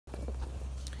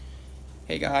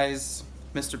Hey guys,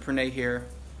 Mr. Pranay here.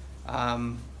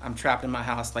 I'm trapped in my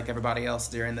house like everybody else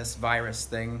during this virus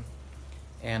thing,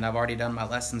 and I've already done my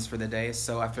lessons for the day,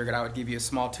 so I figured I would give you a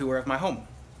small tour of my home.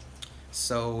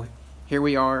 So here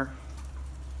we are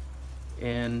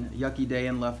in Yucky Day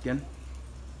in Lufkin.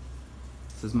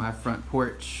 This is my front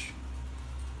porch.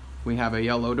 We have a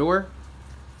yellow door,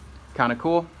 kind of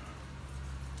cool.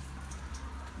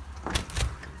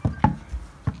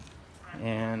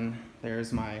 And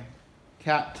there's my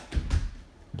cat.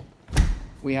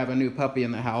 We have a new puppy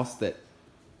in the house that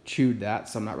chewed that,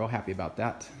 so I'm not real happy about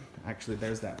that. Actually,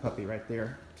 there's that puppy right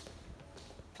there.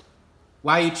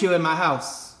 Why are you chewing my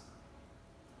house?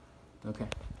 Okay,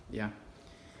 yeah.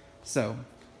 So,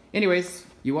 anyways,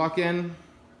 you walk in.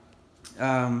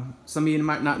 Some of you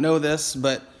might not know this,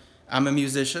 but I'm a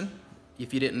musician.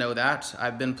 If you didn't know that,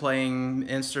 I've been playing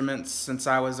instruments since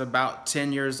I was about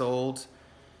 10 years old.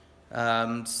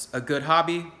 It's a good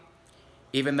hobby.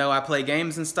 Even though I play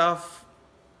games and stuff,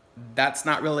 that's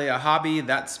not really a hobby,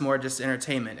 that's more just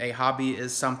entertainment. A hobby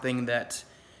is something that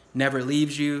never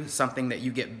leaves you, something that you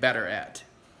get better at.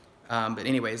 But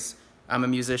anyways, I'm a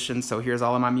musician, so here's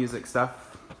all of my music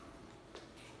stuff.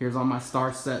 Here's all my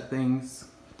star set things.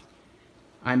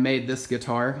 I made this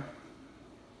guitar.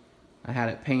 I had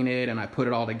it painted and I put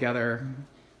it all together.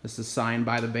 This is signed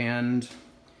by the band.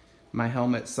 My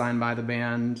helmet's signed by the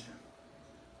band.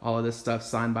 All of this stuff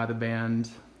signed by the band.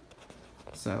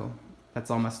 So that's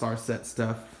all my star set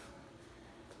stuff.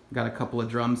 Got a couple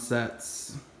of drum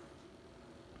sets.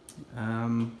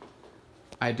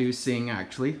 I do sing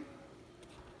actually.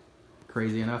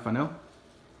 Crazy enough, I know.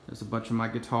 There's a bunch of my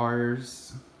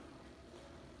guitars.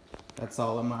 That's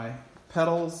all of my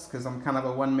pedals because I'm kind of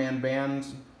a one-man band.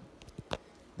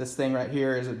 This thing right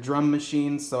here is a drum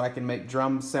machine, so I can make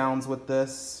drum sounds with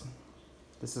this.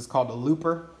 This is called a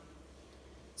looper.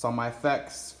 It's all my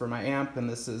effects for my amp, and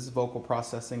this is vocal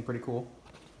processing, pretty cool.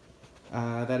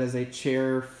 That is a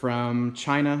chair from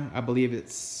China. I believe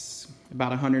it's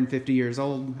about 150 years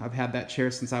old. I've had that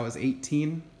chair since I was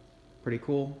 18. Pretty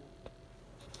cool.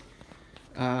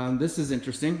 This is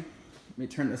interesting. Let me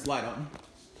turn this light on.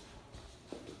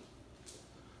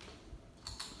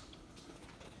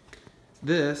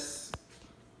 This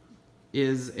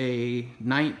is a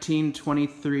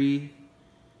 1923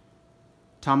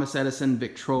 Thomas Edison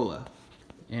Victrola,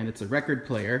 and it's a record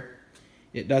player.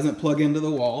 It doesn't plug into the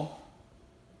wall.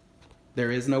 There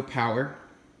is no power.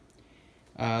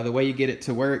 The way you get it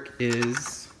to work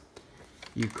is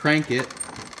you crank it.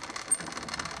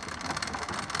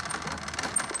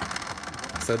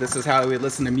 So this is how we would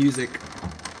listen to music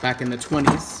back in the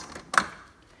 20s.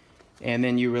 And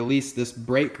then you release this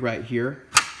brake right here,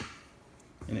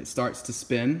 and it starts to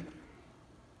spin.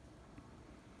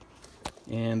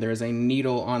 And there's a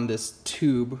needle on this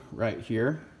tube right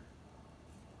here.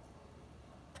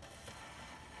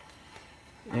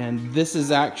 And this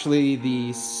is actually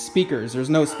the speakers. There's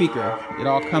no speaker. It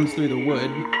all comes through the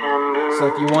wood. So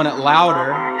if you want it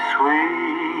louder,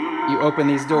 you open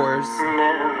these doors.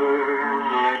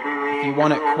 If you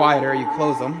want it quieter, you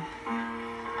close them.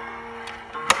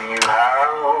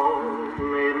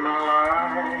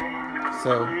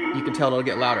 So you can tell it'll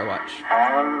get louder, watch.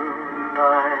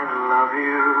 Love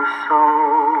you so.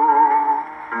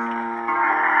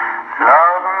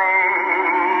 Love me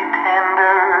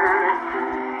tender.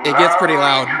 It gets pretty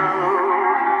loud.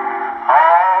 All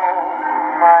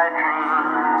my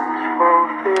dreams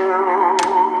fulfilled.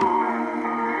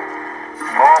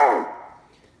 Oh.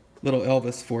 Little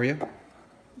Elvis for you.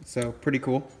 So pretty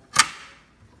cool.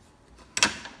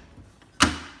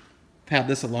 I've had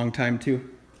this a long time too.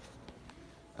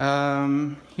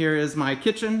 Here is my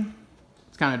kitchen.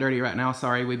 It's kind of dirty right now,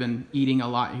 sorry. We've been eating a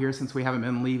lot here since we haven't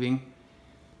been leaving.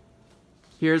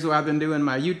 Here's where I've been doing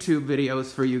my YouTube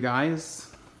videos for you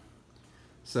guys.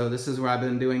 So this is where I've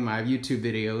been doing my YouTube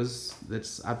videos.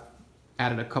 I've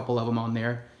added a couple of them on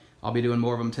there. I'll be doing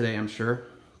more of them today, I'm sure.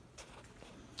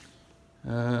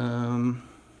 I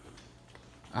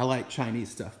like Chinese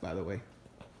stuff, by the way.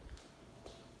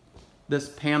 This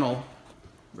panel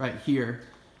right here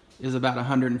is about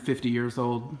 150 years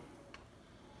old.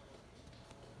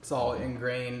 It's all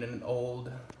ingrained and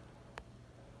old.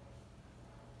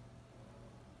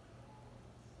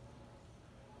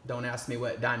 Don't ask me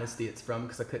what dynasty it's from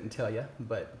because I couldn't tell you,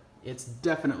 but it's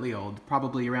definitely old,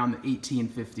 probably around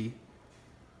 1850.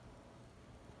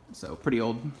 So pretty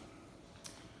old.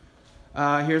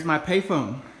 Here's my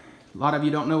payphone. A lot of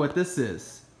you don't know what this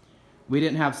is. We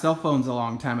didn't have cell phones a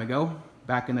long time ago,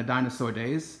 back in the dinosaur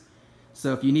days.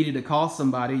 So if you needed to call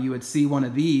somebody, you would see one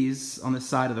of these on the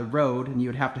side of the road, and you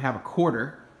would have to have a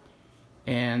quarter,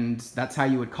 and that's how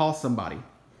you would call somebody.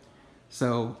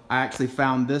 So I actually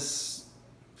found this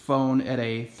phone at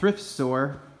a thrift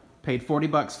store, paid 40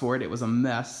 bucks for it. It was a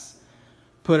mess.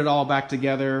 Put it all back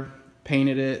together,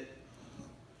 painted it,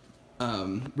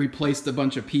 replaced a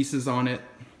bunch of pieces on it.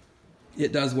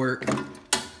 It does work.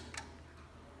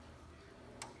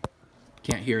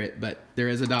 Can't hear it, but there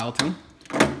is a dial tone.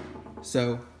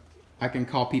 So I can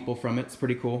call people from it. It's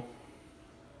pretty cool.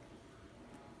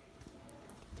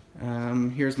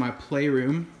 Here's my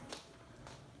playroom.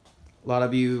 A lot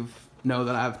of you know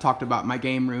that I've talked about my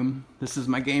game room. This is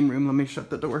my game room. Let me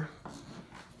shut the door.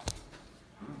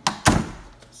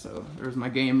 So there's my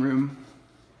game room.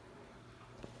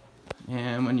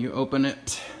 And when you open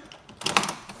it,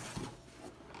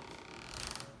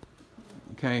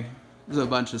 okay, there's a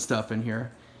bunch of stuff in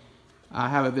here. I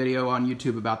have a video on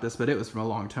YouTube about this, but it was from a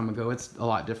long time ago. It's a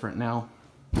lot different now.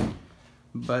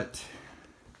 But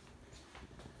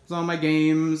it's all my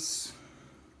games,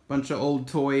 bunch of old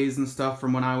toys and stuff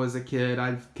from when I was a kid.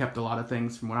 I've kept a lot of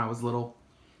things from when I was little.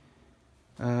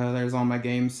 There's all my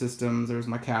game systems. There's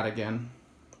my cat again.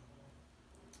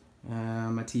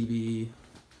 My TV.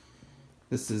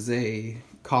 This is a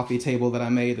coffee table that I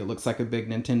made. It looks like a big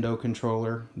Nintendo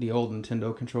controller, the old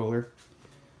Nintendo controller.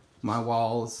 My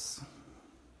walls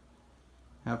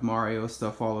have Mario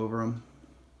stuff all over them.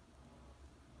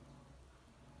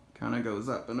 Kind of goes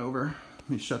up and over. Let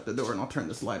me shut the door and I'll turn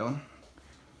this light on.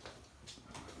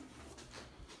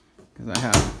 Because I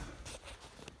have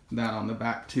that on the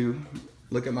back too.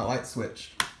 Look at my light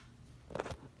switch.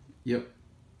 Yep.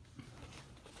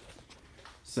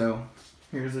 So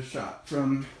here's a shot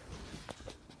from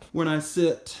when I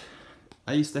sit.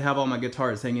 I used to have all my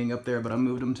guitars hanging up there, but I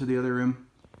moved them to the other room.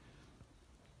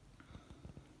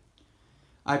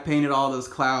 I painted all those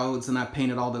clouds and I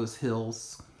painted all those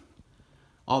hills.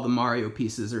 All the Mario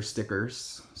pieces are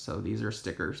stickers, so these are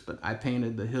stickers, but I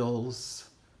painted the hills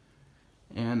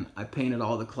and I painted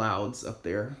all the clouds up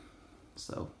there,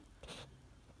 so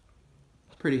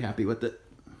pretty happy with it.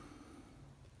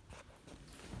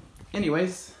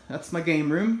 Anyways, that's my game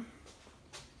room.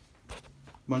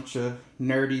 Bunch of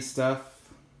nerdy stuff.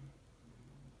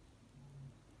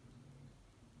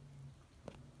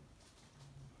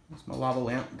 That's my lava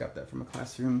lamp. Got that from a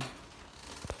classroom.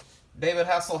 David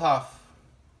Hasselhoff.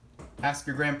 Ask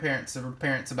your grandparents or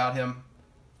parents about him.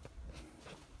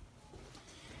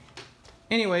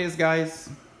 Anyways, guys,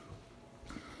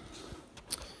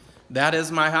 that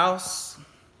is my house.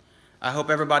 I hope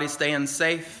everybody's staying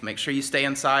safe. Make sure you stay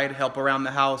inside, help around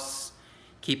the house,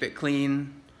 keep it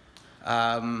clean.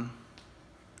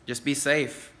 Just be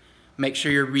safe. Make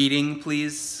sure you're reading,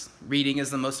 please. Reading is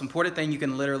the most important thing you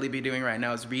can literally be doing right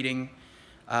now is reading.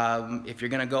 If you're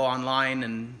gonna go online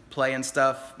and play and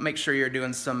stuff, make sure you're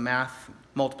doing some math.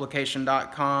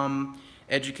 Multiplication.com,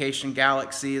 Education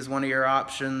Galaxy is one of your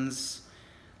options.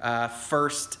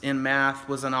 First in Math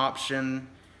was an option.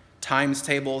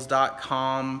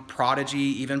 Timestables.com, Prodigy,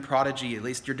 even Prodigy, at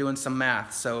least you're doing some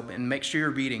math. So, and make sure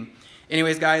you're reading.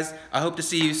 Anyways, guys, I hope to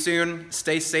see you soon.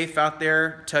 Stay safe out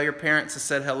there. Tell your parents I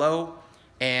said hello,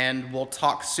 and we'll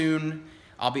talk soon.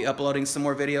 I'll be uploading some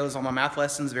more videos on my math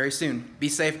lessons very soon. Be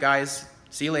safe, guys.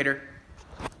 See you later.